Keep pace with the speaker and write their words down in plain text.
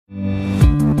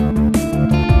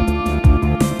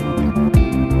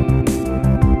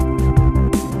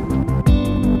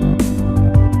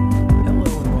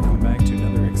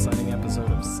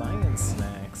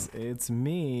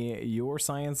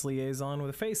science liaison with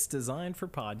a face designed for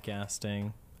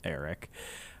podcasting, Eric.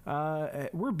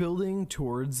 We're building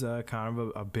towards kind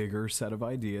of a bigger set of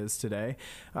ideas today,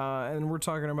 and we're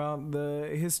talking about the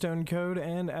Histone code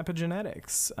and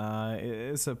epigenetics.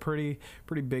 It's a pretty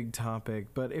big topic,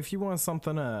 but if you want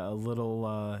something a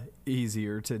little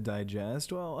easier to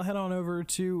digest, well, head on over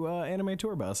to Anime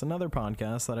Tour Bus, another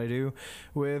podcast that I do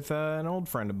with an old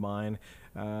friend of mine.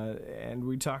 And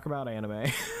we talk about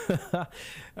anime.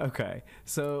 Okay,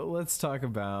 so let's talk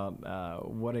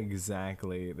about what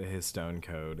exactly the Histone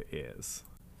code is.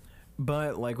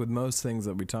 But like with most things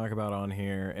that we talk about on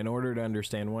here, in order to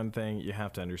understand one thing, you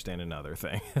have to understand another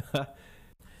thing.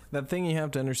 That thing you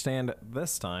have to understand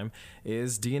this time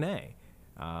is DNA.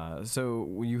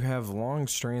 So you have long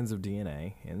strands of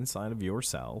DNA inside of your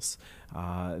cells.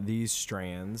 These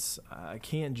strands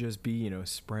can't just be,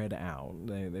 spread out.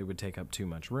 They would take up too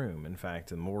much room. In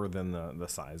fact, more than the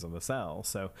size of the cell.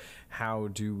 So how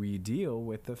do we deal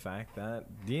with the fact that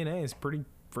DNA is pretty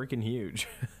freaking huge?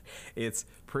 It's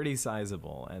pretty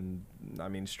sizable. And I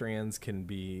mean, strands can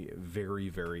be very,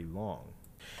 very long.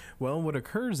 Well, what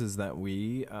occurs is that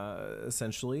we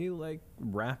essentially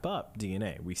wrap up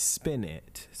DNA. We spin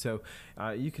it. So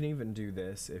you can even do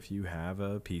this if you have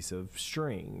a piece of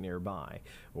string nearby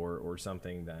or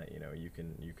something that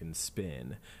you can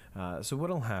spin. So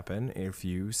what'll happen if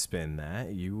you spin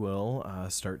that? You will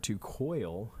start to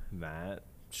coil that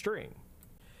string,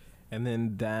 and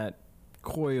then that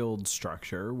coiled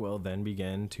structure will then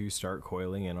begin to start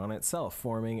coiling in on itself,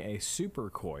 forming a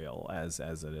supercoil, as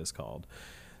it is called.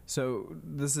 So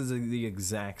this is the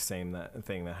exact same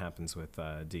thing that happens with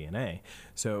DNA.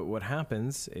 So what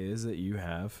happens is that you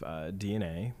have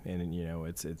DNA, and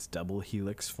it's double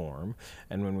helix form,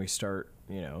 and when we start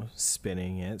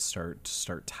spinning it, start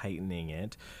tightening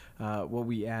it, what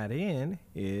we add in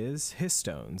is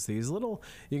histones. These little,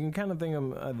 you can kind of think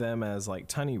of them as like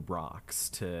tiny rocks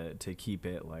to keep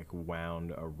it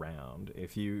wound around.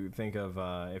 If you think of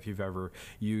if you've ever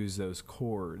used those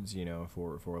cords,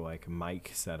 for like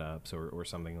mic setups or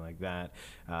something like that,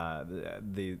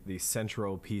 the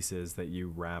central pieces that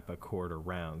you wrap a cord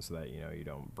around so that you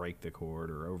don't break the cord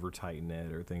or over tighten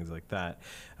it or things like that,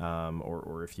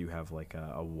 or if you have like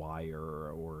a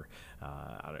wire or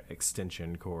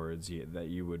extension cords that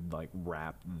you would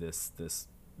wrap this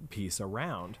piece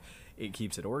around. It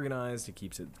keeps it organized, it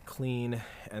keeps it clean,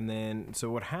 and then so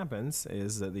what happens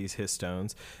is that these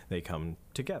histones, they come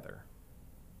together.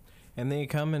 And they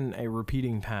come in a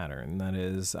repeating pattern, that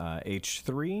is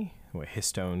H3,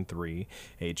 histone 3,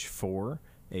 H4,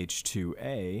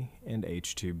 H2A, and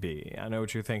H2B. I know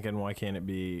what you're thinking, why can't it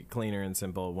be cleaner and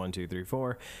simple, 1, 2, 3,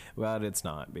 4? Well, it's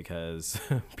not, because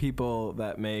people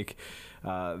that make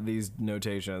these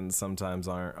notations sometimes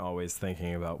aren't always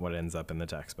thinking about what ends up in the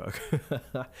textbook.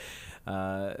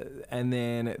 And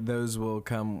then those will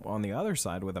come on the other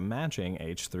side with a matching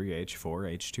H3,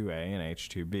 H4, H2A, and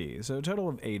H2B. So a total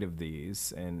of 8 of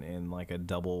these in like a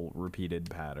double repeated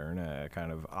pattern, a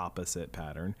kind of opposite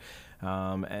pattern.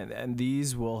 And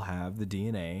these will have the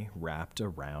DNA wrapped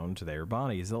around their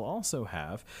bodies. They'll also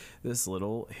have this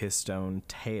little histone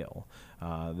tail,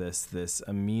 this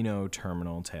amino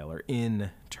terminal tail or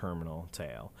N-terminal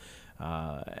tail.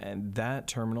 And that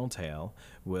terminal tail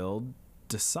will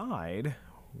decide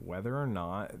whether or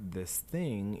not this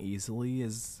thing easily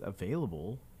is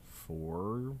available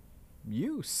for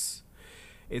use.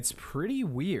 It's pretty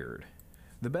weird.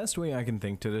 The best way I can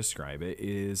think to describe it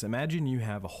is, imagine you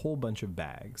have a whole bunch of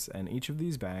bags, and each of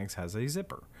these bags has a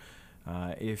zipper.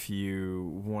 If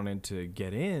you wanted to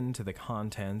get into the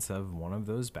contents of one of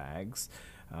those bags,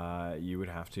 you would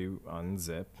have to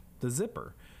unzip the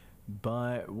zipper.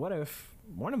 But what if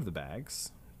one of the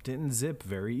bags didn't zip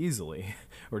very easily,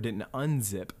 or didn't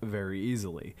unzip very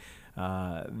easily?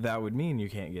 That would mean you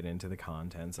can't get into the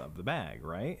contents of the bag,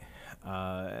 right?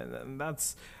 And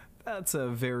that's a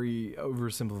very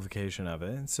oversimplification of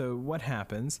it. So what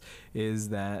happens is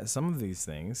that some of these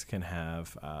things can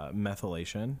have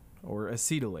methylation or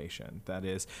acetylation. That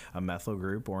is, a methyl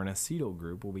group or an acetyl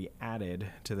group will be added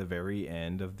to the very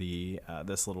end of the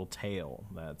this little tail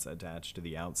that's attached to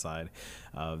the outside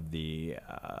of the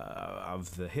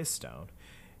histone.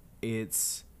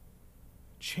 Its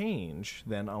change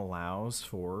then allows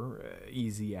for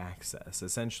easy access,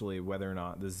 essentially whether or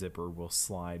not the zipper will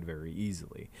slide very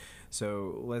easily.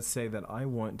 So let's say that I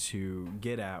want to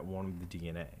get at one of the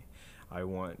DNA. I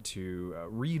want to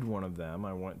read one of them.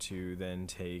 I want to then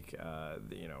take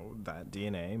that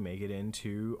DNA, make it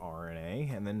into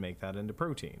RNA, and then make that into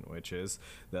protein, which is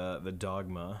the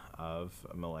dogma of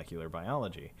molecular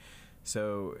biology.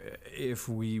 So if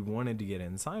we wanted to get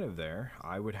inside of there,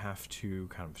 I would have to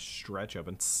kind of stretch up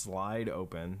and slide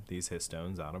open these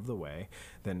histones out of the way,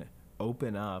 then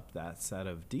open up that set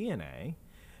of DNA,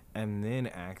 and then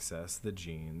access the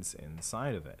genes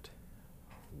inside of it.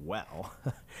 Well,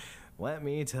 let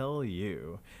me tell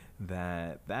you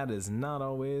that that is not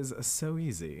always so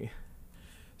easy.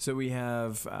 So we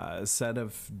have a set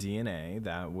of DNA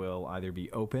that will either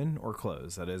be open or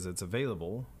closed. That is, it's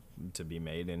available to be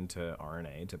made into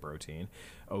RNA, to protein,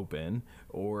 open,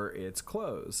 or it's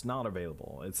closed, not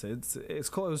available. It's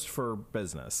closed for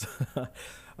business.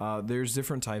 There's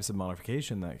different types of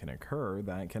modification that can occur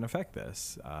that can affect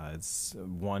this. It's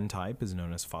one type is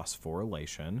known as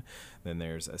phosphorylation. Then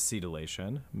there's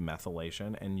acetylation,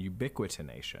 methylation, and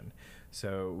ubiquitination.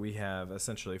 So we have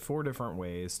essentially 4 different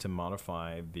ways to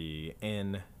modify the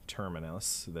N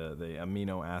terminus, the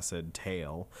amino acid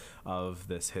tail of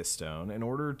this histone, in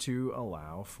order to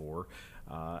allow for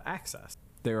access.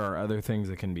 There are other things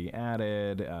that can be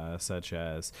added, such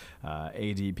as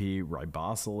ADP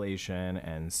ribosylation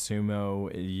and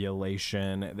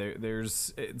sumoylation.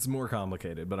 It's more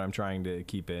complicated, but I'm trying to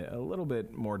keep it a little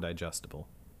bit more digestible.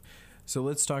 So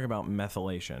let's talk about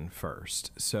methylation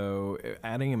first. So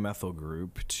adding a methyl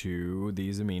group to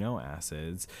these amino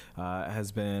acids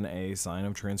has been a sign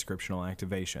of transcriptional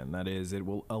activation. That is, it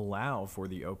will allow for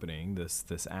the opening,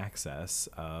 this access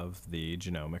of the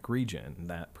genomic region,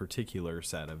 that particular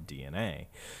set of DNA.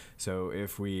 So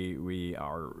if we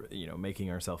are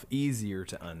making ourselves easier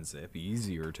to unzip,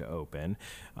 easier to open,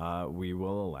 we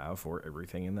will allow for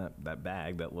everything in that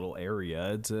bag, that little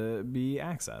area, to be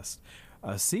accessed.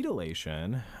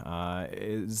 Acetylation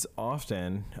is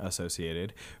often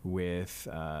associated with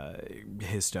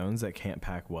histones that can't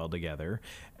pack well together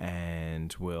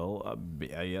and will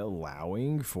be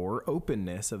allowing for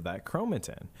openness of that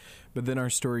chromatin. But then our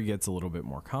story gets a little bit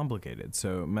more complicated.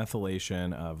 So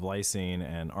methylation of lysine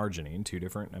and arginine, 2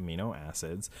 different amino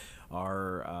acids,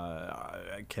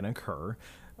 can occur.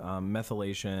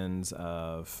 Methylations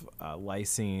of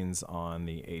lysines on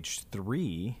the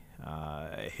H3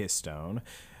 histone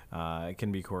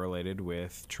can be correlated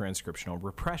with transcriptional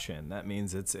repression. That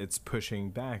means it's pushing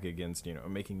back against,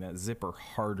 making that zipper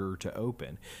harder to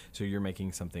open. So you're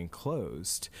making something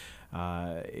closed.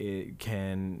 So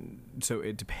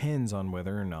it depends on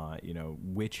whether or not,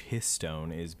 which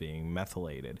histone is being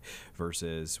methylated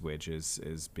versus which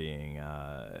is being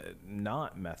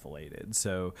not methylated.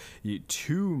 So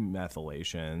 2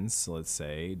 methylations, let's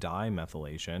say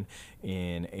dimethylation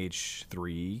in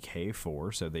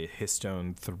H3K4, so the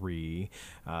histone 3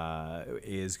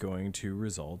 is going to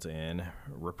result in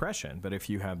repression. But if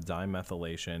you have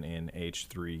dimethylation in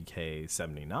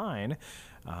H3K79,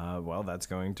 well, that's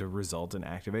going to result in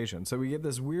activation. So we get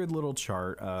this weird little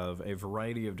chart of a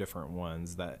variety of different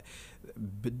ones that,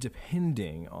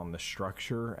 depending on the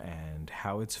structure and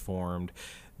how it's formed,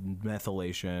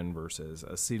 methylation versus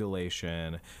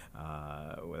acetylation,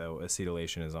 though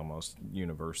acetylation is almost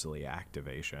universally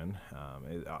activation.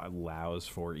 It allows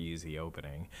for easy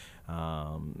opening.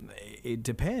 It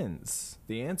depends.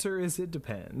 The answer is it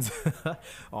depends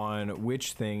on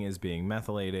which thing is being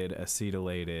methylated,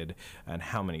 acetylated, and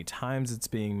how many times it's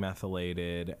being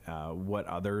methylated, what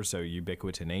other, so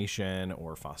ubiquitination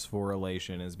or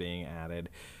phosphorylation is being added.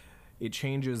 It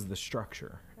changes the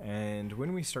structure. And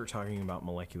when we start talking about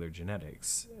molecular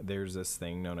genetics, there's this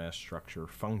thing known as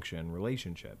structure-function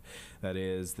relationship. That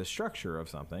is, the structure of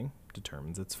something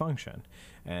determines its function.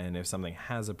 And if something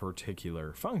has a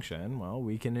particular function, well,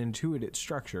 we can intuit its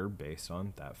structure based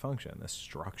on that function, the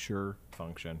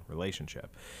structure-function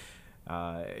relationship.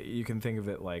 You can think of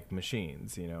it like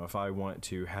machines. If I want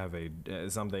to have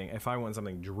if I want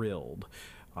something drilled,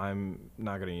 I'm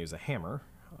not going to use a hammer.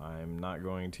 I'm not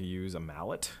going to use a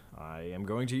mallet. I am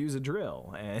going to use a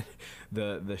drill, and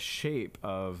the shape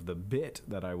of the bit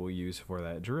that I will use for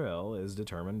that drill is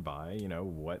determined by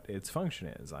what its function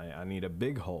is. I need a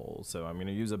big hole, so I'm going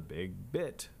to use a big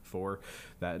bit for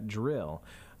that drill.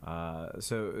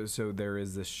 So there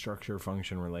is this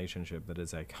structure-function relationship that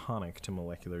is iconic to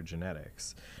molecular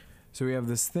genetics. So we have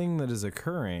this thing that is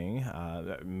occurring,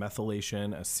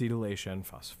 methylation, acetylation,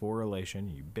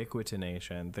 phosphorylation,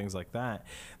 ubiquitination, things like that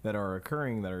are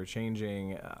occurring, that are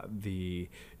changing the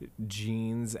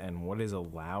genes and what is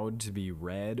allowed to be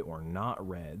read or not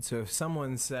read. So if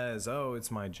someone says, oh,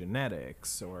 it's my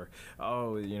genetics, or,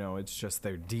 oh, it's just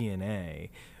their DNA,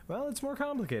 Well, it's more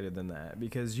complicated than that,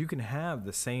 because you can have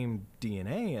the same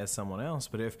DNA as someone else,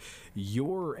 but if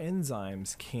your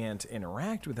enzymes can't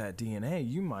interact with that DNA,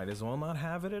 you might as well not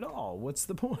have it at all. What's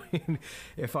the point?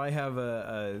 If I have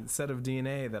a set of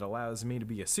DNA that allows me to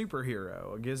be a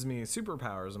superhero, it gives me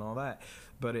superpowers and all that,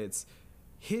 but it's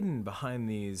hidden behind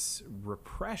these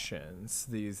repressions,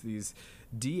 these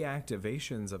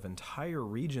deactivations of entire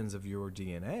regions of your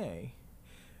DNA,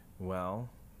 well,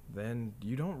 then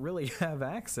you don't really have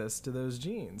access to those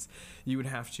genes. You would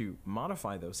have to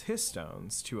modify those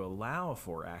histones to allow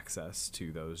for access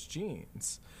to those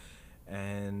genes.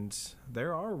 And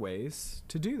there are ways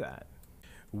to do that.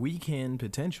 We can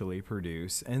potentially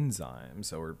produce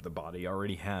enzymes, or the body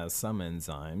already has some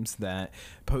enzymes that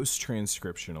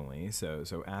post-transcriptionally,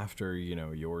 so after,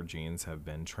 your genes have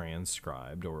been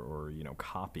transcribed or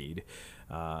copied,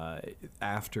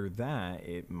 after that,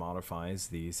 it modifies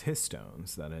these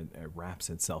histones that it wraps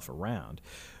itself around.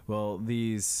 Well,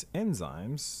 these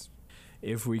enzymes,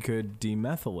 if we could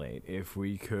demethylate, if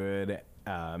we could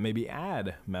maybe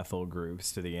add methyl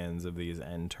groups to the ends of these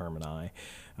N-termini,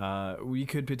 we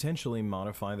could potentially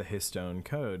modify the histone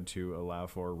code to allow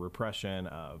for repression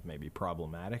of maybe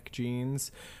problematic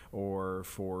genes or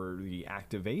for the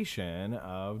activation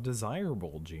of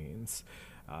desirable genes.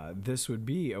 This would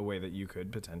be a way that you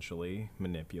could potentially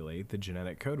manipulate the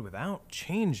genetic code without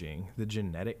changing the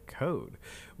genetic code.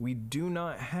 We do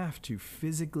not have to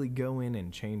physically go in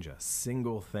and change a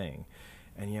single thing,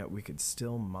 and yet we could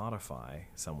still modify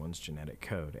someone's genetic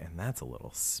code, and that's a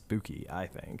little spooky, I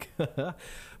think. But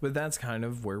that's kind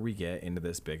of where we get into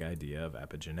this big idea of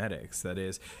epigenetics. That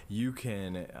is, you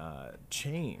can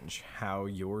change how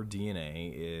your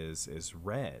DNA is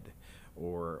read,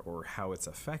 or how it's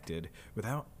affected,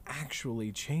 without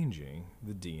actually changing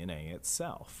the DNA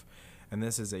itself. And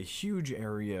this is a huge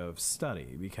area of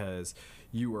study, because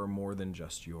you are more than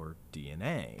just your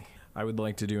DNA. I would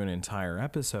like to do an entire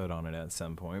episode on it at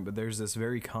some point, but there's this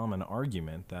very common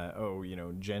argument that,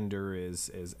 gender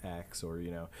is X, or,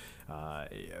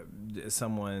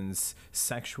 someone's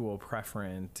sexual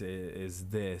preference is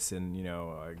this, and,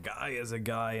 a guy is a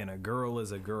guy and a girl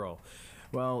is a girl.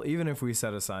 Well, even if we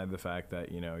set aside the fact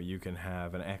that, you can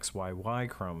have an XYY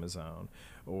chromosome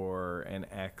or an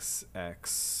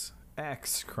XXX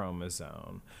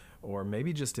chromosome, or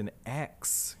maybe just an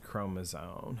X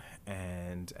chromosome,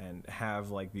 and have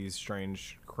like these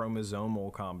strange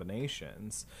chromosomal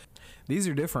combinations. These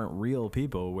are different real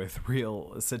people with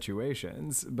real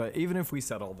situations. But even if we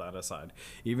set all that aside,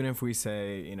 even if we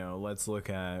say, let's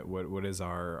look at what is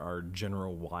our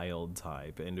general wild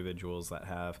type, individuals that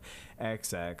have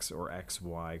XX or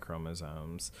XY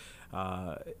chromosomes,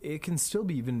 it can still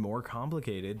be even more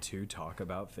complicated to talk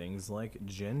about things like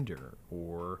gender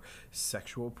or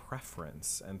sexual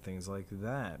preference and things like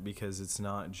that, because it's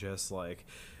not just like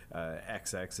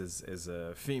XX is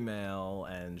a female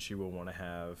and she will want to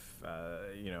have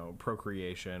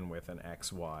procreation with an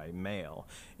XY male.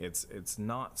 It's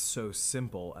not so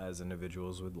simple as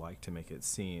individuals would like to make it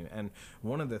seem. And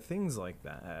one of the things like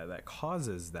that that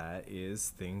causes that is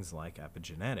things like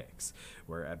epigenetics,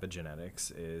 where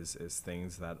epigenetics is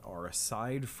things that are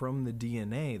aside from the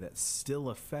DNA that still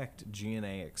affect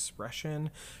DNA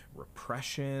expression,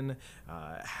 repression,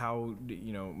 how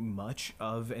much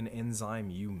of an enzyme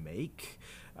you make.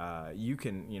 You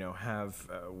can have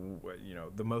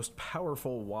the most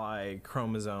powerful Y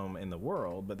chromosome in the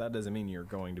world, but that doesn't mean you're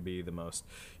going to be the most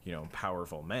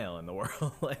powerful male in the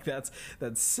world. Like that's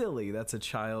silly. That's a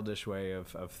childish way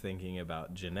of thinking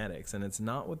about genetics, and it's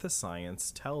not what the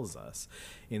science tells us.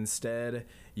 Instead,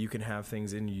 you can have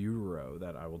things in utero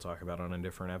that I will talk about on a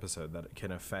different episode that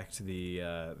can affect the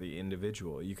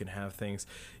individual. You can have things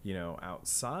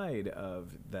outside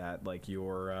of that, like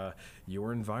your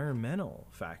environmental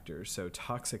factors. So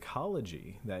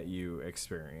toxicology that you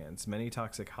experience. Many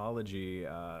toxicology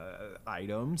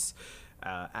items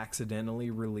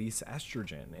accidentally release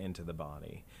estrogen into the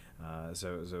body.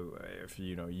 So if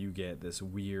you get this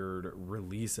weird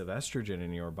release of estrogen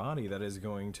in your body, that is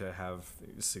going to have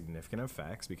significant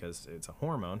effects, because it's a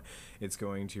hormone. It's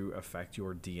going to affect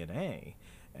your DNA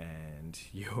and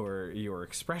your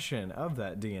expression of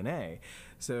that DNA.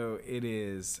 So it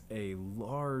is a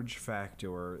large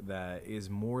factor that is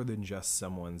more than just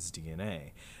someone's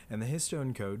DNA. And the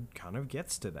histone code kind of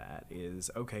gets to that,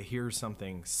 is, okay, here's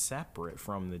something separate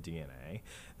from the DNA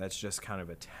that's just kind of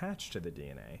attached to the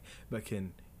DNA, but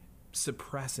can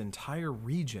suppress entire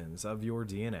regions of your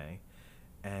DNA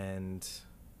and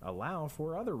allow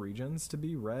for other regions to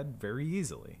be read very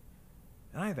easily.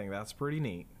 And I think that's pretty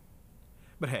neat.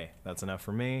 But hey, that's enough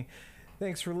for me.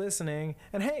 Thanks for listening.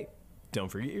 And hey, don't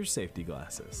forget your safety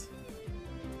glasses.